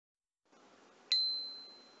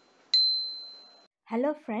Hello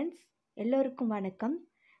friends, எல்லோருக்கும் வணக்கம்.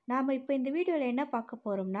 நாம் இப்போ இந்த வீடியோவில் என்ன பார்க்க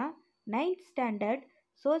போகிறோம்னா 9th ஸ்டாண்டர்ட்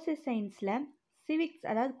சோசியல் சயின்ஸில் சிவிக்ஸ்,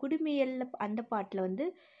 அதாவது குடிமையியல் அந்த பாட்டில்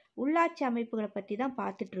உள்ளாட்சி அமைப்புகளை பற்றி தான்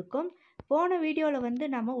பார்த்துட்ருக்கோம். போன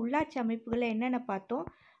வீடியோவில் நம்ம உள்ளாட்சி அமைப்புகளை என்னென்ன பார்த்தோம்,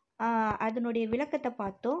 அதனுடைய விளக்கத்தை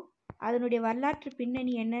பார்த்தோம், அதனுடைய வரலாற்று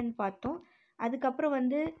பின்னணி என்னன்னு பார்த்தோம். அதுக்கப்புறம்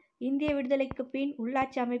இந்திய விடுதலைக்கு பின்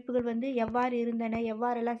உள்ளாட்சி அமைப்புகள் எவ்வாறு இருந்தன,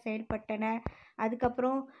 எவ்வாறெல்லாம் செயல்பட்டன,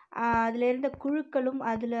 அதுக்கப்புறம் அதில் இருந்த குழுக்களும்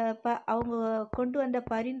அதில் அவங்க கொண்டு வந்த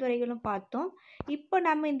பரிந்துரைகளும் பார்த்தோம். இப்போ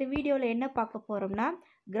நம்ம இந்த வீடியோவில் என்ன பார்க்க போகிறோம்னா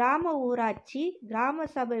கிராம ஊராட்சி, கிராம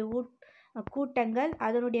சபை கூட்டங்கள்,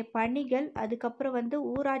 அதனுடைய பணிகள், அதுக்கப்புறம்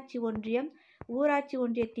ஊராட்சி ஒன்றியம், ஊராட்சி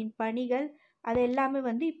ஒன்றியத்தின் பணிகள், அது எல்லாமே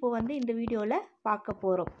இப்போ இந்த வீடியோவில் பார்க்க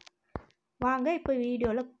போகிறோம். வாங்க இப்போ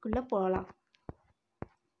வீடியோக்குள்ளே போகலாம்.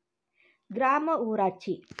 கிராம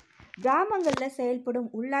ஊராட்சி. கிராமங்களில் செயல்படும்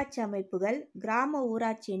உள்ளாட்சி அமைப்புகள் கிராம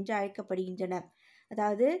ஊராட்சி என்று அழைக்கப்படுகின்றன.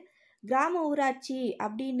 அதாவது கிராம ஊராட்சி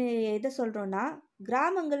அப்படின்னு எதை சொல்கிறோன்னா,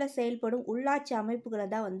 கிராமங்களில் செயல்படும் உள்ளாட்சி அமைப்புகளை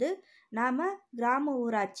தான் நாம் கிராம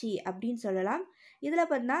ஊராட்சி அப்படின்னு சொல்லலாம். இதில்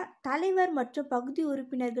பார்த்தீங்கன்னா தலைவர் மற்றும் பகுதி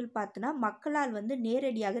உறுப்பினர்கள் பார்த்தோன்னா மக்களால்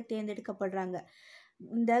நேரடியாக தேர்ந்தெடுக்கப்படுறாங்க.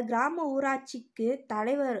 இந்த கிராம ஊராட்சிக்கு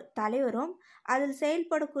தலைவரும் அதில்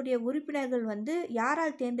செயல்படக்கூடிய உறுப்பினர்கள்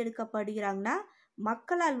யாரால் தேர்ந்தெடுக்கப்படுகிறாங்கன்னா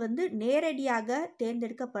மக்களால் நேரடியாக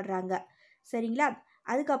தேர்ந்தெடுக்கப்படுறாங்க. சரிங்களா?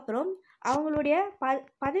 அதுக்கப்புறம் அவங்களுடைய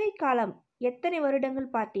பதவிக்காலம் எத்தனை வருடங்கள்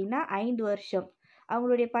பார்த்தீங்கன்னா 5 வருஷம்.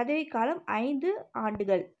 அவங்களுடைய பதவிக்காலம் 5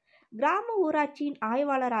 ஆண்டுகள். கிராம ஊராட்சியின்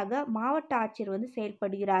ஆய்வாளராக மாவட்ட ஆட்சியர்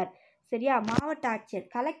செயல்படுகிறார். சரியா? மாவட்ட ஆட்சியர்,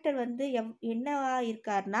 கலெக்டர் என்னவா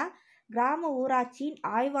இருக்காருன்னா கிராம ஊராட்சியின்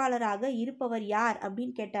ஆய்வாளராக இருப்பவர் யார்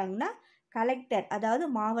அப்படின்னு கேட்டாங்கன்னா கலெக்டர், அதாவது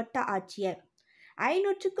மாவட்ட ஆட்சியர்.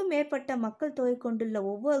 500க்கும் மேற்பட்ட மக்கள் தொகை கொண்டுள்ள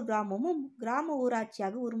ஒவ்வொரு கிராமமும் கிராம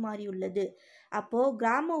ஊராட்சியாக உருமாறியுள்ளது. அப்போது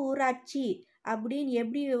கிராம ஊராட்சி அப்படின்னு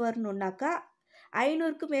எப்படி வரணுன்னாக்கா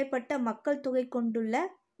 500க்கும் மேற்பட்ட மக்கள் தொகை கொண்டுள்ள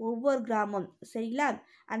ஒவ்வொரு கிராமம். சரிங்களா?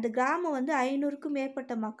 அந்த கிராமம் 500க்கும்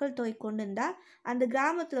மேற்பட்ட மக்கள் தொகை கொண்டு இருந்தால் அந்த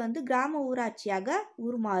கிராமத்தில் கிராம ஊராட்சியாக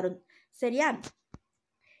உருமாறும். சரியா?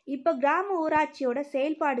 இப்போ கிராம ஊராட்சியோட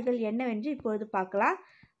செயல்பாடுகள் என்னவென்று இப்பொழுது பார்க்கலாம்.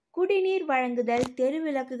 குடிநீர் வழங்குதல், தெரு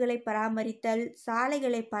விளக்குகளை பராமரித்தல்,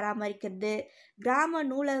 சாலைகளை பராமரிக்கிறது, கிராம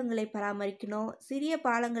நூலகங்களை பராமரிக்கணும், சிறிய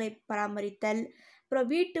பாலங்களை பராமரித்தல், அப்புறம்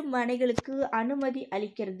வீட்டு மனைகளுக்கு அனுமதி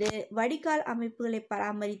அளிக்கிறது, வடிகால் அமைப்புகளை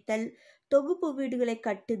பராமரித்தல், தொகுப்பு வீடுகளை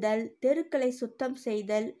கட்டுதல், தெருக்களை சுத்தம்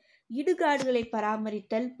செய்தல், இடுகாடுகளை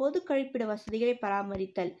பராமரித்தல், பொது கழிப்பிட வசதிகளை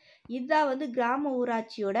பராமரித்தல். இதுதான் கிராம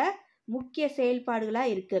ஊராட்சியோட முக்கிய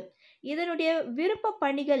செயல்பாடுகளாக இருக்குது. இதனுடைய விருப்ப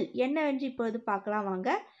பணிகள் என்னவென்று இப்பொழுது பார்க்கலாம் வாங்க.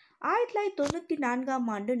 1994ஆம்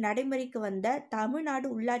ஆண்டு நடைமுறைக்கு வந்த தமிழ்நாடு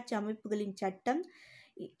உள்ளாட்சி அமைப்புகளின் சட்டம்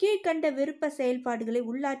கீழ்கண்ட விருப்ப செயல்பாடுகளை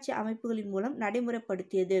உள்ளாட்சி அமைப்புகளின் மூலம்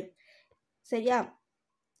நடைமுறைப்படுத்தியது. சரியா?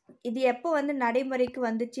 இது எப்போ நடைமுறைக்கு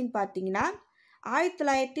வந்துச்சுன்னு பார்த்தீங்கன்னா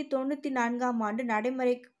 1994ஆம் ஆண்டு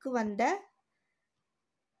நடைமுறைக்கு வந்த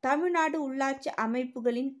தமிழ்நாடு உள்ளாட்சி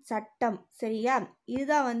அமைப்புகளின் சட்டம். சரியா?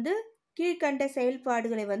 இதுதான் கீழ்கண்ட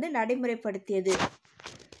செயல்பாடுகளை நடைமுறைப்படுத்தியது.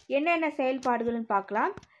 என்னென்ன செயல்பாடுகள்னு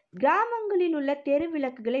பார்க்கலாம். கிராமங்களில் உள்ள தெரு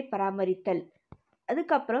விளக்குகளை பராமரித்தல்,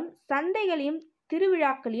 அதுக்கப்புறம் சந்தைகளையும்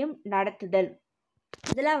திருவிழாக்களையும் நடத்துதல்,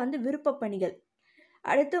 இதெல்லாம் விருப்ப பணிகள்.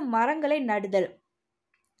 அடுத்து மரங்களை நடுதல்,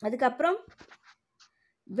 அதுக்கப்புறம்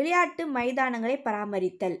விளையாட்டு மைதானங்களை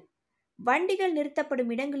பராமரித்தல், வண்டிகள்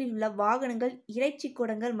நிறுத்தப்படும் இடங்களில் உள்ள வாகனங்கள், இறைச்சி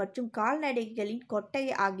கூடங்கள் மற்றும் கால்நடைகளின்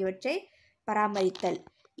கொட்டகை ஆகியவற்றை பராமரித்தல்,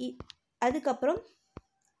 அதுக்கப்புறம்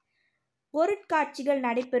பொருட்காட்சிகள்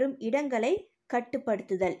நடைபெறும் இடங்களை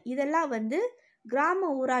கட்டுப்படுத்துதல். இதெல்லாம் கிராம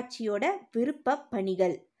ஊராட்சியோட விருப்ப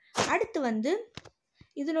பணிகள். அடுத்து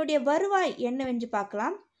இதனுடைய வருவாய் என்னவென்று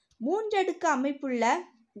பார்க்கலாம். 3 அடுக்கு அமைப்புள்ள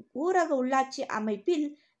ஊரக உள்ளாட்சி அமைப்பில்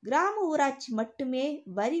கிராம ஊராட்சி மட்டுமே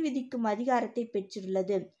வரி விதிக்கும் அதிகாரத்தை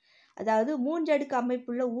பெற்றுள்ளது. அதாவது 3 அடுக்கு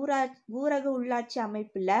அமைப்புள்ள ஊரக உள்ளாட்சி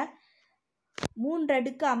அமைப்பில் 3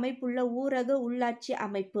 அடுக்கு அமைப்புள்ள ஊரக உள்ளாட்சி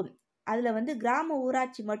அமைப்பு, அதில் கிராம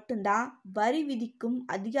ஊராட்சி மட்டும்தான் வரி விதிக்கும்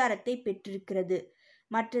அதிகாரத்தை பெற்றிருக்கிறது.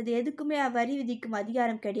 மற்றது எதுக்குமே வரி விதிக்கும்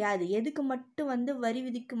அதிகாரம் கிடையாது. எதுக்கு மட்டும் வரி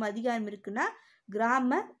விதிக்கும் அதிகாரம் இருக்குன்னா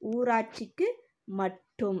கிராம ஊராட்சிக்கு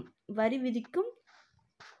மட்டும் வரி விதிக்கும்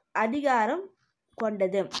அதிகாரம்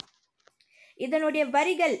கொண்டது. இதனுடைய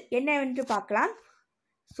வரிகள் என்னவென்று பார்க்கலாம்.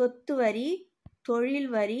 சொத்து வரி,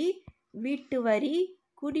 தொழில் வரி, வீட்டு வரி,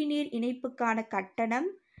 குடிநீர் இணைப்புக்கான கட்டணம்,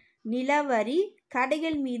 நிலவரி,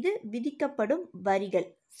 கடைகள் மீது விதிக்கப்படும் வரிகள்.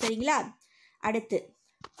 சரிங்களா? அடுத்து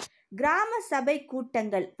கிராம சபை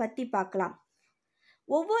கூட்டங்கள் பற்றி பார்க்கலாம்.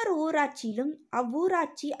 ஒவ்வொரு ஊராட்சியிலும்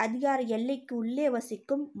அவ்வூராட்சி அதிகார எல்லைக்கு உள்ளே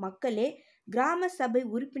வசிக்கும் மக்களே கிராம சபை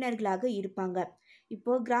உறுப்பினர்களாக இருப்பாங்க.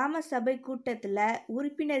 இப்போ கிராம சபை கூட்டத்தில்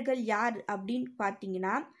உறுப்பினர்கள் யார் அப்படின்னு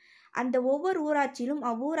பார்த்தீங்கன்னா, அந்த ஒவ்வொரு ஊராட்சியிலும்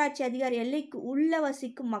அவ்வூராட்சி அதிகார எல்லைக்கு உள்ள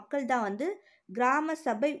வசிக்கும் மக்கள் தான் வந்து கிராம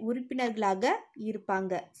சபை உறுப்பினர்களாக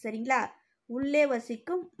இருப்பாங்க. சரிங்களா? உள்ளே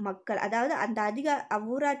வசிக்கும் மக்கள், அதாவது அந்த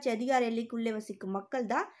அவ்வூராட்சி அதிகார எல்லைக்கு உள்ளே வசிக்கும் மக்கள்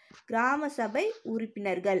தான் கிராம சபை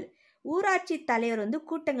உறுப்பினர்கள். ஊராட்சி தலைவர் வந்து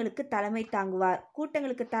கூட்டங்களுக்கு தலைமை தாங்குவார்.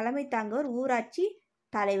 ஊராட்சி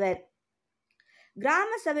தலைவர்.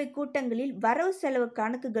 கிராம சபை கூட்டங்களில் வரவு செலவு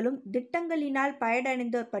கணக்குகளும் திட்டங்களினால்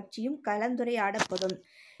பயனடைந்தோர் பற்றியும் கலந்துரையாடப்படும்.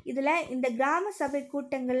 இதில் இந்த கிராம சபை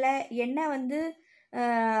கூட்டங்களில்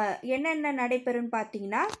என்னென்ன நடைபெறும்னு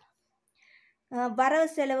பார்த்தீங்கன்னா, வரவு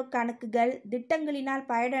செலவு கணக்குகள் திட்டங்களினால்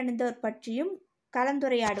பயனடைந்தோர் பற்றியும்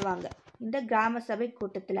கலந்துரையாடுவாங்க இந்த கிராம சபை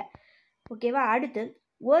கூட்டத்தில். ஓகேவா? அடுத்து,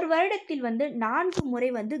 ஒரு வருடத்தில் வந்து 4 முறை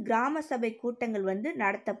வந்து கிராம சபை கூட்டங்கள் வந்து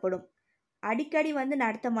நடத்தப்படும். அடிக்கடி வந்து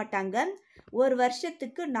நடத்த மாட்டாங்க. ஒரு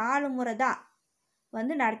வருஷத்துக்கு 4 முறை தான்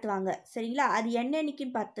வந்து நடத்துவாங்க. சரிங்களா? அது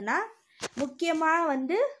என்னன்னைக்குன்னு பார்த்தோன்னா, முக்கியமாக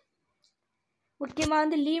வந்து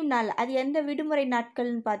லீவ் நாள். அது எந்த விடுமுறை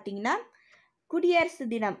நாட்கள்னு பார்த்தீங்கன்னா, குடியரசு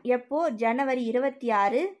தினம் எப்போ? ஜனவரி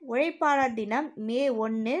 26, உழைப்பாளர் தினம் மே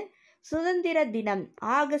 1, சுதந்திர தினம்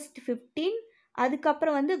ஆகஸ்ட் 15,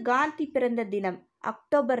 அதுக்கப்புறம் வந்து காந்தி பிறந்த தினம்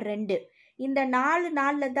அக்டோபர் 2. இந்த 4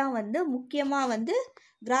 நாளில் தான் வந்து முக்கியமாக வந்து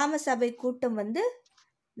கிராம சபை கூட்டம் வந்து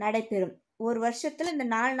நடைபெறும். ஒரு வருஷத்தில் இந்த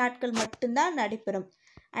 4 நாட்கள் மட்டும்தான் நடைபெறும்.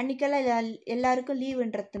 அன்றைக்கெல்லாம் எல்லாருக்கும்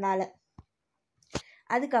லீவுன்றதுனால.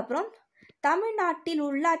 அதுக்கப்புறம் தமிழ்நாட்டில்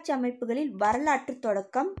உள்ளாட்சி அமைப்புகளில் வரலாற்று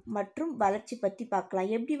தொடக்கம் மற்றும் வளர்ச்சி பற்றி பார்க்கலாம்.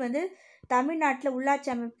 எப்படி வந்து தமிழ்நாட்டில் உள்ளாட்சி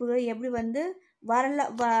அமைப்புகள் எப்படி வந்து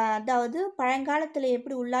அதாவது பழங்காலத்தில்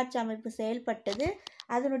எப்படி உள்ளாட்சி அமைப்பு செயல்பட்டது,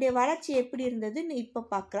 அதனுடைய வளர்ச்சி எப்படி இருந்ததுன்னு இப்போ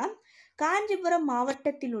பார்க்கலாம். காஞ்சிபுரம்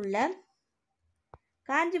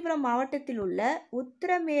மாவட்டத்தில் உள்ள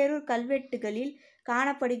உத்திரமேரூர் கல்வெட்டுகளில்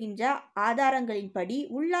காணப்படுகின்ற ஆதாரங்களின்படி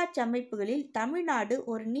உள்ளாட்சி அமைப்புகளில் தமிழ்நாடு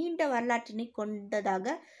ஒரு நீண்ட வரலாற்றினை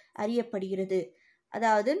கொண்டதாக அறியப்படுகிறது.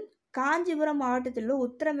 அதாவது காஞ்சிபுரம் மாவட்டத்தில் உள்ள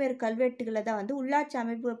உத்திரமேரூர் கல்வெட்டுகளில் தான் வந்து உள்ளாட்சி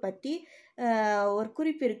அமைப்புகளை பற்றி ஒரு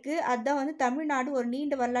குறிப்பு இருக்குது. அதுதான் வந்து தமிழ்நாடு ஒரு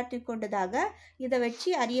நீண்ட வரலாற்றை கொண்டதாக இதை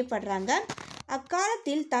வச்சு அறியப்படுறாங்க.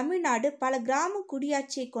 அக்காலத்தில் தமிழ்நாடு பல கிராம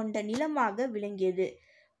குடியாட்சியை கொண்ட நிலமாக விளங்கியது.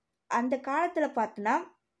 அந்த காலத்தில் பார்த்தோன்னா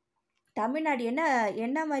தமிழ்நாடு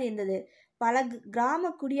என்ன மாதிரி இருந்தது? பல கிராம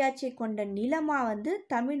குடியாட்சியை கொண்ட நிலமாக வந்து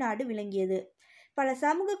தமிழ்நாடு விளங்கியது. பல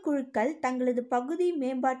சமூக குழுக்கள் தங்களது பகுதி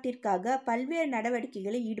மேம்பாட்டிற்காக பல்வேறு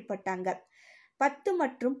நடவடிக்கைகளில் ஈடுபட்டாங்க. 10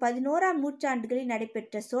 மற்றும் 11ஆம் நூற்றாண்டுகளில்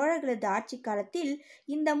நடைபெற்ற சோழர்களது ஆட்சி காலத்தில்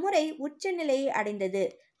இந்த முறை உச்சநிலையை அடைந்தது.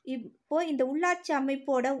 இப்போ இந்த உள்ளாட்சி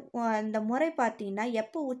அமைப்போட இந்த முறை பார்த்தீங்கன்னா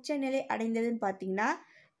எப்போ உச்சநிலை அடைந்ததுன்னு பார்த்தீங்கன்னா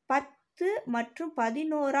 10 மற்றும்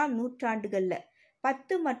 11ஆம்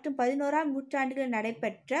நூற்றாண்டுகளில்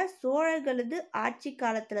நடைபெற்ற சோழர்களது ஆட்சி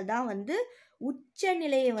காலத்தில் தான் வந்து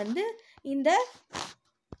உச்சநிலையை வந்து இந்த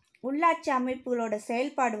உள்ளாட்சி அமைப்புகளோட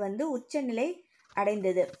செயல்பாடு வந்து உச்சநிலை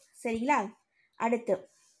அடைந்தது. சரிங்களா? அடுத்து,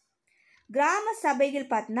 கிராம சபைகள்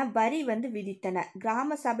பார்த்தீங்கன்னா வரி வந்து விதித்தன.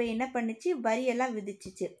 கிராம சபை என்ன பண்ணுச்சு? வரியெல்லாம்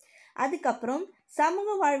விதிச்சிச்சு. அதுக்கப்புறம் சமூக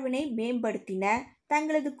வாழ்வினை மேம்படுத்தின.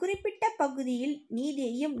 தங்களது குறிப்பிட்ட பகுதியில்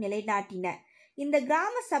நீதியையும் நிலைநாட்டின. இந்த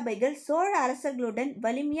கிராம சபைகள் சோழ அரசர்களுடன்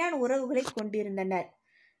வலிமையான உறவுகளை கொண்டிருந்தனர்.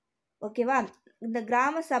 ஓகேவா? இந்த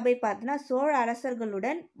கிராம சபை பார்த்தீங்கன்னா சோழ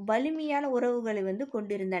அரசர்களுடன் வலிமையான உறவுகளை வந்து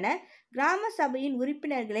கொண்டிருந்தன. கிராம சபையின்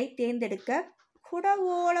உறுப்பினர்களை தேர்ந்தெடுக்க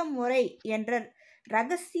குடவோல முறை என்ற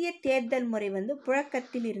இரகசிய தேர்தல் முறை வந்து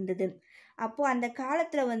புழக்கத்தில் இருந்தது. அப்போ அந்த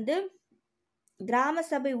காலத்தில் வந்து கிராம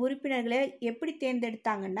சபை உறுப்பினர்களை எப்படி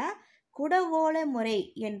தேர்ந்தெடுத்தாங்கன்னா குடவோல முறை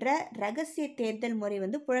என்ற இரகசிய தேர்தல் முறை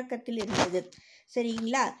வந்து புழக்கத்தில் இருந்தது.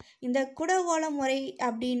 சரிங்களா? இந்த குடவோல முறை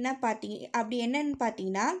அப்படி என்னன்னு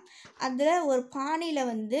பார்த்தீங்கன்னா, அதில் ஒரு பானையில்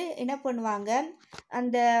வந்து என்ன பண்ணுவாங்க,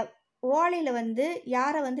 அந்த ஓலையில் வந்து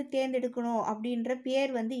யாரை வந்து தேர்ந்தெடுக்கணும் அப்படின்ற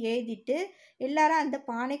பேர் வந்து எழுதிட்டு எல்லாரும் அந்த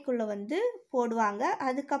பானைக்குள்ளே வந்து போடுவாங்க.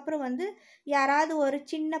 அதுக்கப்புறம் வந்து யாராவது ஒரு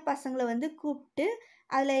சின்ன பசங்களை வந்து கூப்பிட்டு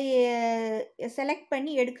அதில் செலக்ட்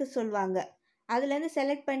பண்ணி எடுக்க சொல்லுவாங்க. அதுலேருந்து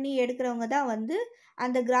செலக்ட் பண்ணி எடுக்கிறவங்க தான் வந்து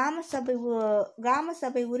அந்த கிராம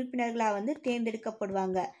சபை உறுப்பினர்களாக வந்து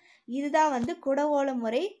தேர்ந்தெடுக்கப்படுவாங்க. இதுதான் வந்து குடவோல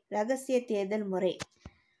முறை, இரகசிய தேர்தல் முறை.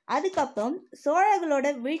 அதுக்கப்புறம் சோழர்களோட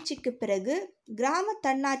வீழ்ச்சிக்கு பிறகு கிராம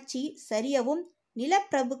தன்னாட்சி சரியவும்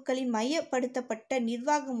நிலப்பிரபுக்களின் மையப்படுத்தப்பட்ட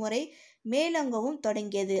நிர்வாக முறை மேலோங்கவும்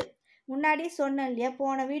தொடங்கியது. முன்னாடியே சொன்னேன் இல்லையா,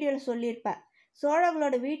 போன வீடியோவில் சொல்லியிருப்பேன்.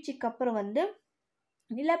 சோழர்களோட வீழ்ச்சிக்கு அப்புறம் வந்து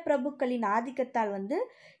நிலப்பிரபுக்களின் ஆதிக்கத்தால் வந்து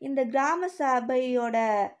இந்த கிராம சபையோட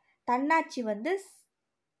தன்னாட்சி வந்து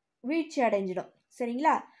வீழ்ச்சி அடைஞ்சிடும்.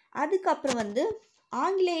 சரிங்களா? அதுக்கப்புறம் வந்து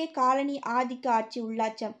ஆங்கிலேய காலனி ஆதிக்க ஆட்சி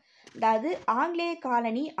உள்ளாட்சி அதாவது ஆங்கிலேய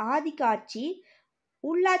காலனி ஆதிக்க ஆட்சி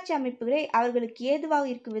உள்ளாட்சி அமைப்புகளை அவர்களுக்கு ஏதுவாக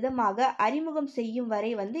இருக்கும் விதமாக அறிமுகம் செய்யும்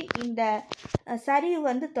வரை வந்து இந்த சரிவு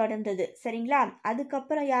வந்து தொடர்ந்தது. சரிங்களா?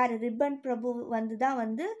 அதுக்கப்புறம் யார் ரிப்பன் பிரபு வந்து தான்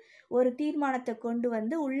வந்து ஒரு தீர்மானத்தை கொண்டு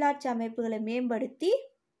வந்து உள்ளாட்சி அமைப்புகளை மேம்படுத்தி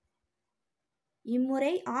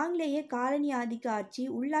இம்முறை ஆங்கிலேய காலனி ஆதிக்க ஆட்சி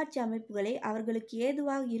உள்ளாட்சி அமைப்புகளை அவர்களுக்கு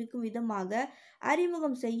ஏதுவாக இருக்கும் விதமாக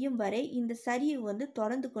அறிமுகம் செய்யும் வரை இந்த சரிவு வந்து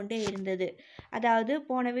தொடர்ந்து கொண்டே இருந்தது. அதாவது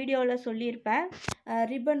போன வீடியோவில் சொல்லியிருப்பேன்,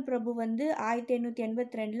 ரிப்பன் பிரபு வந்து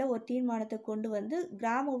 1882 ஒரு தீர்மானத்தை கொண்டு வந்து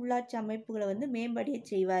கிராம உள்ளாட்சி அமைப்புகளை வந்து மேம்படிய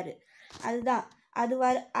செய்வார். அதுதான்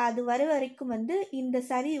அது வர வரைக்கும் வந்து இந்த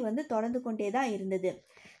சரிவு வந்து தொடர்ந்து கொண்டே தான் இருந்தது.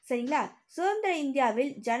 சரிங்களா? சுதந்திர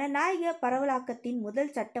இந்தியாவில் ஜனநாயக பரவலாக்கத்தின்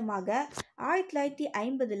முதல் சட்டமாக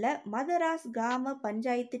 1950 மதராஸ் கிராம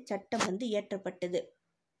பஞ்சாயத்து சட்டம் வந்து இயற்றப்பட்டது.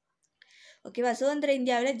 ஓகேவா? சுதந்திர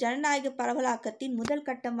இந்தியாவில் ஜனநாயக பரவலாக்கத்தின் முதல்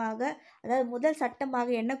கட்டமாக, அதாவது முதல் சட்டமாக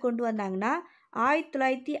என்ன கொண்டு வந்தாங்கன்னா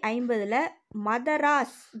 1950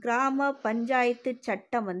 மதராஸ் கிராம பஞ்சாயத்து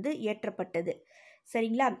சட்டம் வந்து இயற்றப்பட்டது.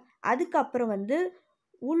 சரிங்களா? அதுக்கப்புறம் வந்து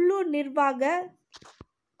உள்ளூர்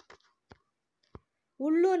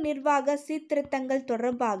நிர்வாக சீர்திருத்தங்கள்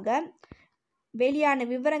தொடர்பாக வெளியான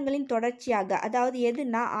விவரங்களின் தொடர்ச்சியாக, அதாவது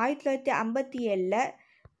எதுனா 1957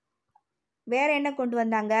 வேற என்ன கொண்டு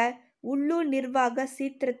வந்தாங்க? உள்ளூர் நிர்வாக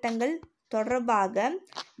சீர்திருத்தங்கள் தொடர்பாக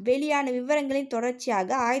வெளியான விவரங்களின் தொடர்ச்சியாக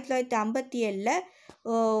 1957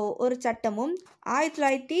 ஒரு சட்டமும்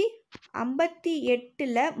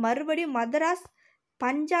 1958 மறுபடியும் மதராஸ்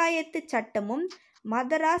பஞ்சாயத்து சட்டமும்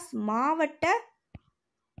மதராஸ் மாவட்ட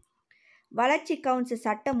வளர்ச்சி கவுன்சில்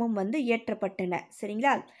சட்டமும் வந்து இயற்றப்பட்டன.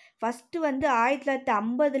 சரிங்களா? ஃபஸ்ட்டு வந்து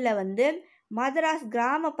 1950 வந்து மதராஸ்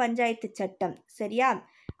கிராம பஞ்சாயத்து சட்டம். சரியா?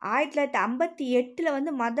 1958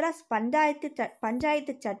 வந்து மதராஸ்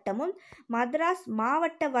பஞ்சாயத்து சட்டமும் மதராஸ்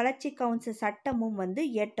மாவட்ட வளர்ச்சி கவுன்சில் சட்டமும் வந்து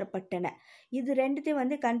இயற்றப்பட்டன. இது ரெண்டுத்தையும்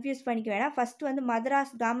வந்து கன்ஃபியூஸ் பண்ணிக்க வேணாம். ஃபஸ்ட்டு வந்து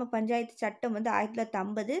மதராஸ் கிராம பஞ்சாயத்து சட்டம் வந்து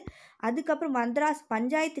 1950, அதுக்கப்புறம் மதராஸ்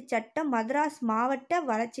பஞ்சாயத்து சட்டம், மதராஸ் மாவட்ட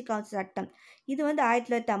வளர்ச்சி கவுன்சில் சட்டம், இது வந்து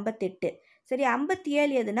 1958. சரி,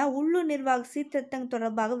 57 எதுனா உள்ளூர் நிர்வாக சீர்திருத்தம்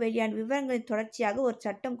தொடர்பாக வெளியான விவரங்களின் தொடர்ச்சியாக ஒரு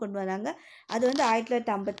சட்டம் கொண்டு வந்தாங்க. அது வந்து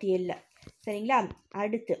 1957. சரிங்களா?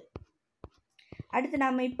 அடுத்து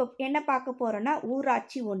நாம் இப்போ என்ன பார்க்க போகிறோன்னா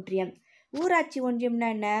ஊராட்சி ஒன்றியம். ஊராட்சி ஒன்றியம்னா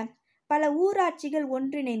என்ன? பல ஊராட்சிகள்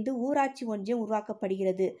ஒன்றிணைந்து ஊராட்சி ஒன்றியம்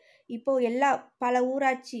உருவாக்கப்படுகிறது. இப்போது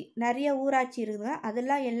நிறைய ஊராட்சி இருக்குதுங்க,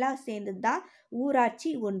 அதெல்லாம் எல்லாம் சேர்ந்தது தான் ஊராட்சி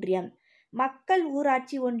ஒன்றியம். மக்கள்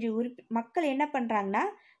என்ன பண்ணுறாங்கன்னா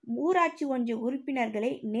ஊராட்சி ஒன்றிய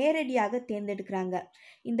உறுப்பினர்களை நேரடியாக தேர்ந்தெடுக்கிறாங்க.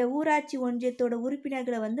 இந்த ஊராட்சி ஒன்றியத்தோட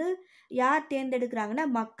உறுப்பினர்களை வந்து யார் தேர்ந்தெடுக்கிறாங்கன்னா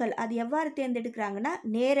மக்கள். அது எவ்வாறு தேர்ந்தெடுக்கிறாங்கன்னா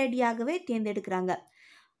நேரடியாகவே தேர்ந்தெடுக்கிறாங்க.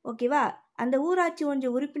 ஓகேவா? அந்த ஊராட்சி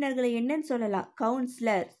ஒன்றிய உறுப்பினர்களை என்னன்னு சொல்லலாம்?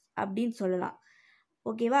 கவுன்சிலர் அப்படின்னு சொல்லலாம்.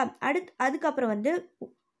 ஓகேவா? அதுக்கப்புறம் வந்து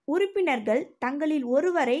உறுப்பினர்கள் தங்களில்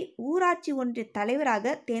ஒருவரை ஊராட்சி ஒன்றிய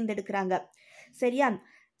தலைவராக தேர்ந்தெடுக்கிறாங்க. சரியா?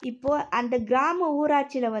 இப்போ அந்த கிராம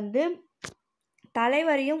ஊராட்சியில் வந்து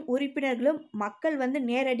தலைவரையும் உறுப்பினர்களும் மக்கள் வந்து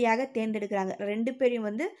நேரடியாக தேர்ந்தெடுக்கிறாங்க. 2 பேரையும்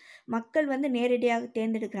வந்து மக்கள் வந்து நேரடியாக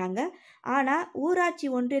தேர்ந்தெடுக்கிறாங்க. ஆனால் ஊராட்சி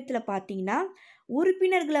ஒன்றியத்தில் பார்த்தீங்கன்னா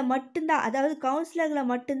உறுப்பினர்களை மட்டும்தான், அதாவது கவுன்சிலர்களை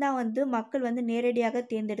மட்டும்தான் வந்து மக்கள் வந்து நேரடியாக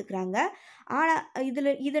தேர்ந்தெடுக்கிறாங்க. ஆனால்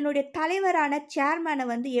இதனுடைய தலைவரான சேர்மேனை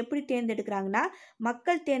வந்து எப்படி தேர்ந்தெடுக்கிறாங்கன்னா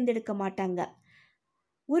மக்கள் தேர்ந்தெடுக்க மாட்டாங்க.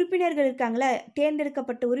 உறுப்பினர்கள் இருக்காங்களே,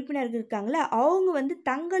 தேர்ந்தெடுக்கப்பட்ட உறுப்பினர்கள் இருக்காங்களே, அவங்க வந்து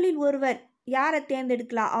தங்களில் ஒருவர் யாரை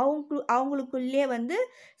தேர்ந்தெடுக்கலாம், அவங்களுக்குள்ளே வந்து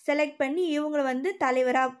செலக்ட் பண்ணி இவங்களை வந்து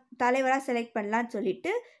தலைவராக செலக்ட் பண்ணலான்னு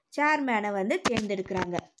சொல்லிட்டு சேர்மேனை வந்து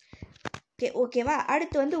தேர்ந்தெடுக்கிறாங்க. ஓகேவா?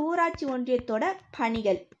 அடுத்து வந்து ஊராட்சி ஒன்றியத்தோட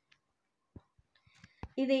பணிகள்.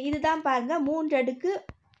 இதுதான் பாருங்க, 3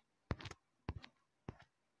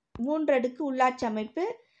 அடுக்கு உள்ளாட்சி அமைப்பு.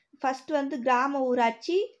 ஃபர்ஸ்ட் வந்து கிராம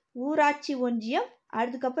ஊராட்சி, ஊராட்சி ஒன்றியம்,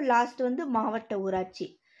 அதுக்கப்புறம் லாஸ்ட் வந்து மாவட்ட ஊராட்சி.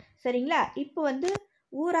 சரிங்களா? இப்போ வந்து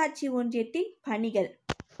ஊராட்சி ஒன்றியத்தின் பணிகள்.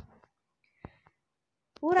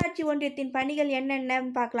 ஊராட்சி ஒன்றியத்தின் பணிகள்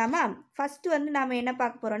என்னென்னு பார்க்கலாமா? ஃபர்ஸ்ட் வந்து நாம என்ன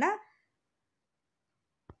பார்க்க போறோம்னா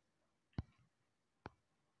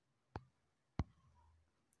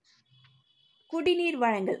குடிநீர்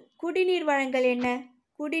வழங்கல் என்ன?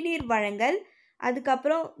 குடிநீர் வழங்கல்,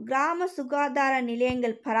 அதுக்கப்புறம் கிராம சுகாதார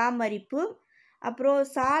நிலையங்கள் பராமரிப்பு, அப்புறம்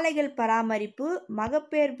சாலைகள் பராமரிப்பு,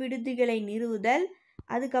 மகப்பேறு விடுதிகளை நிறுவுதல்,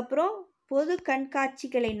 அதுக்கப்புறம் பொது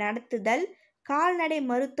கண்காட்சிகளை நடத்துதல், கால்நடை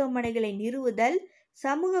மருத்துவமனைகளை நிறுவுதல்,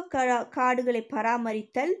 சமூக காடுகளை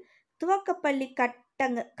பராமரித்தல், துவக்கப்பள்ளி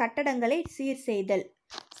கட்டடங்களை சீர் செய்தல்.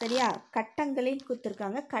 சரியா? கட்டங்களை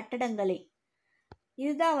கொடுத்துருக்காங்க, கட்டடங்களை.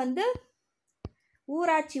 இதுதான் வந்து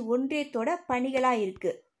ஊராட்சி ஒன்றியத்தோட பணிகளாக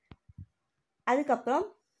இருக்குது. அதுக்கப்புறம்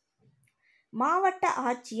மாவட்ட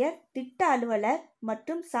ஆட்சியர், திட்ட அலுவலர்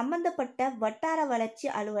மற்றும் சம்பந்தப்பட்ட வட்டார வளர்ச்சி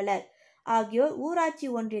அலுவலர் ஆகியோர் ஊராட்சி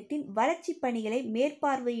ஒன்றியத்தின் வளர்ச்சி பணிகளை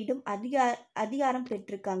மேற்பார்வையிடும் அதிகாரம்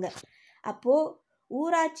பெற்றிருக்காங்க. அப்போ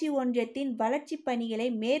ஊராட்சி ஒன்றியத்தின் வளர்ச்சி பணிகளை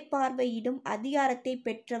மேற்பார்வையிடும் அதிகாரத்தை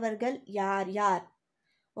பெற்றவர்கள் யார் யார்?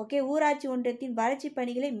 ஓகே, ஊராட்சி ஒன்றியத்தின் வளர்ச்சி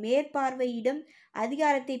பணிகளை மேற்பார்வையிடும்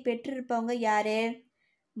அதிகாரத்தை பெற்றிருப்பவங்க யாரு?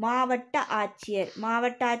 மாவட்ட ஆட்சியர்.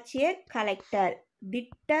 மாவட்ட ஆட்சியர் கலெக்டர்.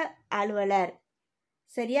 திட்ட அலுவலர்,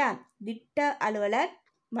 சரியா? திட்ட அலுவலர்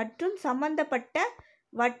மற்றும் சம்பந்தப்பட்ட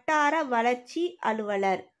வட்டார வளர்ச்சி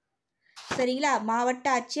அலுவலர், சரிங்களா? மாவட்ட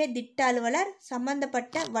ஆட்சியர், திட்ட அலுவலர்,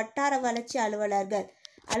 சம்பந்தப்பட்ட வட்டார வளர்ச்சி அலுவலர்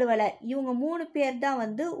இவங்க 3 பேர் தான்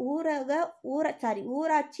வந்து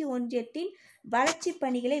ஊராட்சி ஒன்றியத்தின் வளர்ச்சி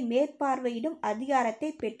பணிகளை மேற்பார்வையிடும் அதிகாரத்தை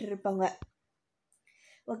பெற்றிருப்பாங்க.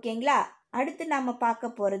 ஓகேங்களா? அடுத்து நாம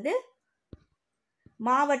பார்க்க போறது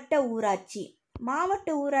மாவட்ட ஊராட்சி. மாவட்ட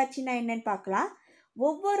ஊராட்சினா என்னன்னு பார்க்கலாம்.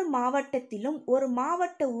 ஒவ்வொரு மாவட்டத்திலும் ஒரு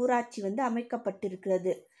மாவட்ட ஊராட்சி வந்து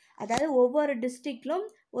அமைக்கப்பட்டிருக்கிறது. அதாவது ஒவ்வொரு டிஸ்ட்ரிக்ட்லும்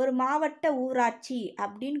ஒரு மாவட்ட ஊராட்சி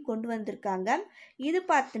அப்படின்னு கொண்டு வந்திருக்காங்க. இது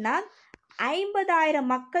பார்த்தோன்னா 50,000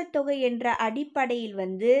 மக்கள் தொகை என்ற அடிப்படையில்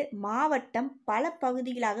வந்து மாவட்டம் பல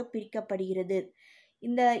பகுதிகளாக பிரிக்கப்படுகிறது.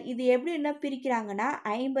 இது எப்படின்னா பிரிக்கிறாங்கன்னா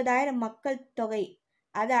 50,000 மக்கள் தொகை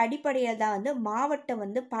அது அடிப்படையில் தான் வந்து மாவட்டம்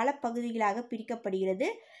வந்து பல பகுதிகளாக பிரிக்கப்படுகிறது.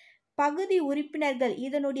 பகுதி உறுப்பினர்கள்,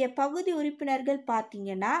 இதனுடைய பகுதி உறுப்பினர்கள்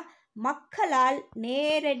பார்த்தீங்கன்னா மக்களால்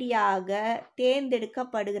நேரடியாக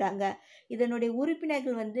தேர்ந்தெடுக்கப்படுகிறாங்க. இதனுடைய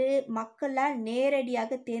உறுப்பினர்கள் வந்து மக்களால்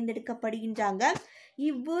நேரடியாக தேர்ந்தெடுக்கப்படுகின்றாங்க.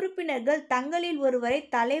 இவ்வுறுப்பினர்கள் தங்களில் ஒருவரை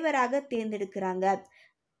தலைவராக தேர்ந்தெடுக்கிறாங்க.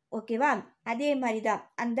 ஓகேவா? அதே மாதிரி தான்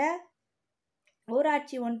அந்த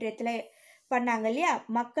ஊராட்சி ஒன்றியத்தில் பண்ணாங்க இல்லையா?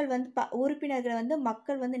 மக்கள் வந்து உறுப்பினர்களை வந்து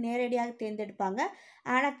மக்கள் வந்து நேரடியாக தேர்ந்தெடுப்பாங்க.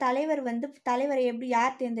 ஆனால் தலைவரை எப்படி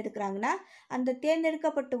யார் தேர்ந்தெடுக்கிறாங்கன்னா அந்த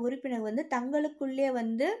தேர்ந்தெடுக்கப்பட்ட உறுப்பினர் வந்து தங்களுக்குள்ளே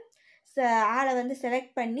வந்து ஆளை வந்து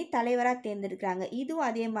செலக்ட் பண்ணி தலைவராக தேர்ந்தெடுக்கிறாங்க. இதுவும்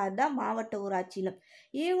அதே மாதிரி தான் மாவட்ட ஊராட்சியிலும்.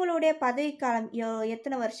 இவங்களுடைய பதவிக்காலம்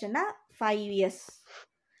எத்தனை வருஷம்னா 5 years.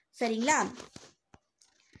 சரிங்களா?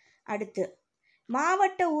 அடுத்து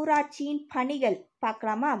மாவட்ட ஊராட்சியின் பணிகள்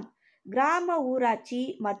பார்க்கலாமா? கிராம ஊராட்சி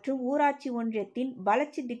மற்றும் ஊராட்சி ஒன்றியத்தின்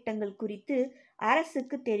வளர்ச்சி திட்டங்கள் குறித்து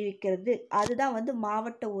அரசுக்கு தெரிவிக்கிறது. அதுதான் வந்து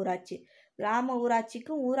மாவட்ட ஊராட்சி. கிராம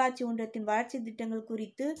ஊராட்சிக்கும் ஊராட்சி ஒன்றியத்தின் வளர்ச்சி திட்டங்கள்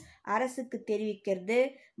குறித்து அரசுக்கு தெரிவிக்கிறது.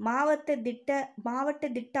 மாவட்ட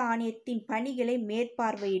திட்ட ஆணையத்தின் பணிகளை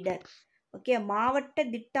மேற்பார்வையிடல். ஓகே, மாவட்ட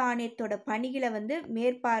திட்ட ஆணையத்தோட பணிகளை வந்து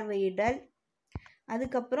மேற்பார்வையிடல்.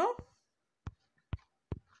 அதுக்கப்புறம்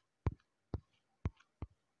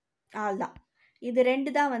அவ்வளோதான். இது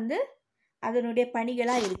 2 தான் வந்து அதனுடைய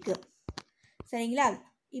பணிகளாக இருக்குது. சரிங்களா?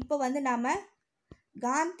 இப்போ வந்து நாம்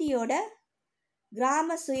காந்தியோட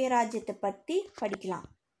கிராம சுயராஜ்யத்தை பற்றி படிக்கலாம்.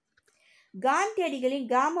 காந்தியடிகளின்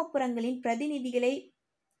கிராமப்புறங்களின் பிரதிநிதிகளை,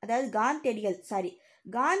 அதாவது காந்தியடிகள்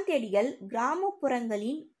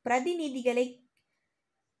கிராமப்புறங்களின் பிரதிநிதிகளை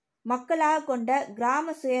மக்களாக கொண்ட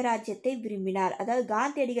கிராம சுயராஜ்யத்தை விரும்பினார். அதாவது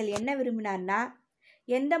காந்தியடிகள் என்ன விரும்பினார்னா,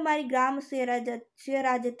 எந்த மாதிரி கிராம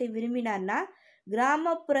சுயராஜ்யத்தை விரும்பினார்னா,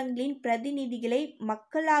 கிராமப்புறங்களின் பிரதிநிதிகளை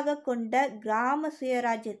மக்களாக கொண்ட கிராம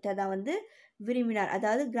சுயராஜ்யத்தை தான் வந்து விரும்பினார்.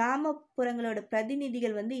 அதாவது கிராமப்புறங்களோட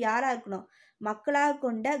பிரதிநிதிகள் வந்து யாராக இருக்கணும்? மக்களாக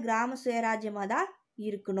கொண்ட கிராம சுயராஜ்யமாக தான்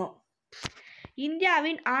இருக்கணும்.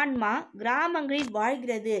 இந்தியாவின் ஆன்மா கிராமங்களில்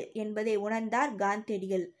வாழ்கிறது என்பதை உணர்ந்தார்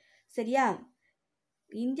காந்தியடிகள். சரியா?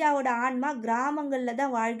 இந்தியாவோட ஆன்மா கிராமங்களில்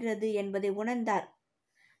தான் வாழ்கிறது என்பதை உணர்ந்தார்.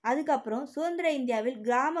 அதுக்கப்புறம் சுதந்திர இந்தியாவில்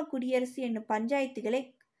கிராம குடியரசு என்னும் பஞ்சாயத்துகளை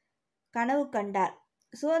கனவு கண்டார்.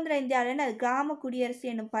 சுதந்திர இந்தியாவில் அது கிராம குடியரசு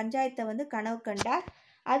என்னும் பஞ்சாயத்தை வந்து கனவு கண்டார்.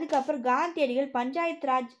 அதுக்கப்புறம் காந்தியடிகள்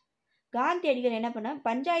என்ன பண்ணார்?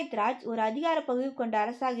 பஞ்சாயத்து ராஜ் ஒரு அதிகார பகிர்வு கொண்ட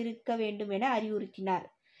அரசாக இருக்க வேண்டும் என அறிவுறுத்தினார்.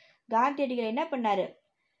 காந்தியடிகள் என்ன பண்ணாரு?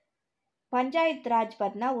 பஞ்சாயத்து ராஜ்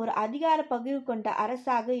பார்த்தீங்கன்னா ஒரு அதிகார பகிர்வு கொண்ட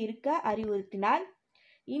அரசாக இருக்க அறிவுறுத்தினார்.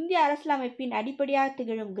 இந்திய அரசியலமைப்பின் அடிப்படையாக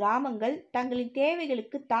திகழும் கிராமங்கள் தங்களின்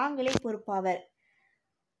தேவைகளுக்கு தாங்களே பொறுப்பாவர்.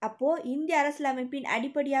 அப்போ இந்திய அரசியலமைப்பின்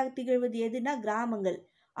அடிப்படையாக திகழ்வது எதுனா கிராமங்கள்.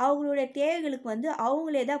 அவங்களுடைய தேவைகளுக்கு வந்து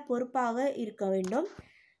அவங்களே தான் பொறுப்பாக இருக்க வேண்டும்.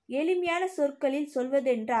 எளிமையான சொற்களில்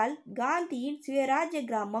சொல்வதென்றால் காந்தியின் சுயராஜ்ய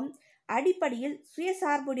கிராமம் அடிப்படையில்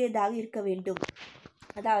சுயசார்புடையதாக இருக்க வேண்டும்.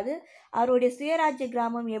 அதாவது அவருடைய சுயராஜ்ய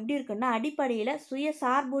கிராமம் எப்படி இருக்குன்னா அடிப்படையில்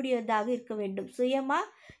சுயசார்புடையதாக இருக்க வேண்டும்.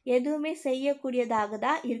 சுயமாக எதுவுமே செய்யக்கூடியதாக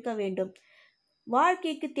தான் இருக்க வேண்டும்.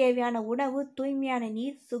 வாழ்க்கைக்கு தேவையான உணவு, தூய்மையான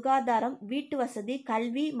நீர், சுகாதாரம், வீட்டு வசதி,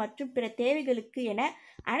 கல்வி மற்றும் பிற தேவைகளுக்கு என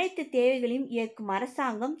அனைத்து தேவைகளையும் ஏற்கும்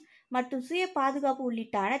அரசாங்கம் மற்றும் சுய பாதுகாப்பு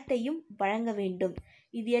உள்ளிட்ட அனைத்தையும் வழங்க வேண்டும்.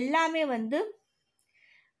 இது எல்லாமே வந்து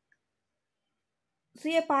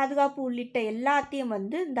சுய பாதுகாப்பு உள்ளிட்ட எல்லாத்தையும்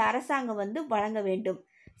வந்து இந்த அரசாங்கம் வந்து வழங்க வேண்டும்.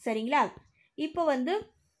 சரிங்களா? இப்போ வந்து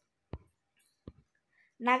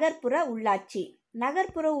நகர்ப்புற உள்ளாட்சி.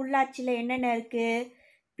 நகர்ப்புற உள்ளாட்சியில் என்னென்ன இருக்குது?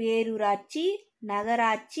 பேரூராட்சி,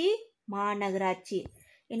 நகராட்சி, மாநகராட்சி.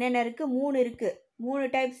 என்னென்ன இருக்குது? 3 இருக்குது. 3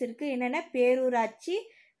 டைப்ஸ் இருக்குது. என்னென்ன? பேரூராட்சி,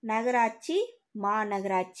 நகராட்சி,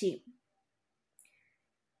 மாநகராட்சி.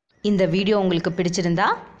 இந்த வீடியோ உங்களுக்கு பிடிச்சிருந்தா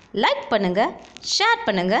லைக் பண்ணுங்கள், ஷேர்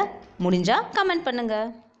பண்ணுங்கள், முடிஞ்சால் கமெண்ட் பண்ணுங்கள்.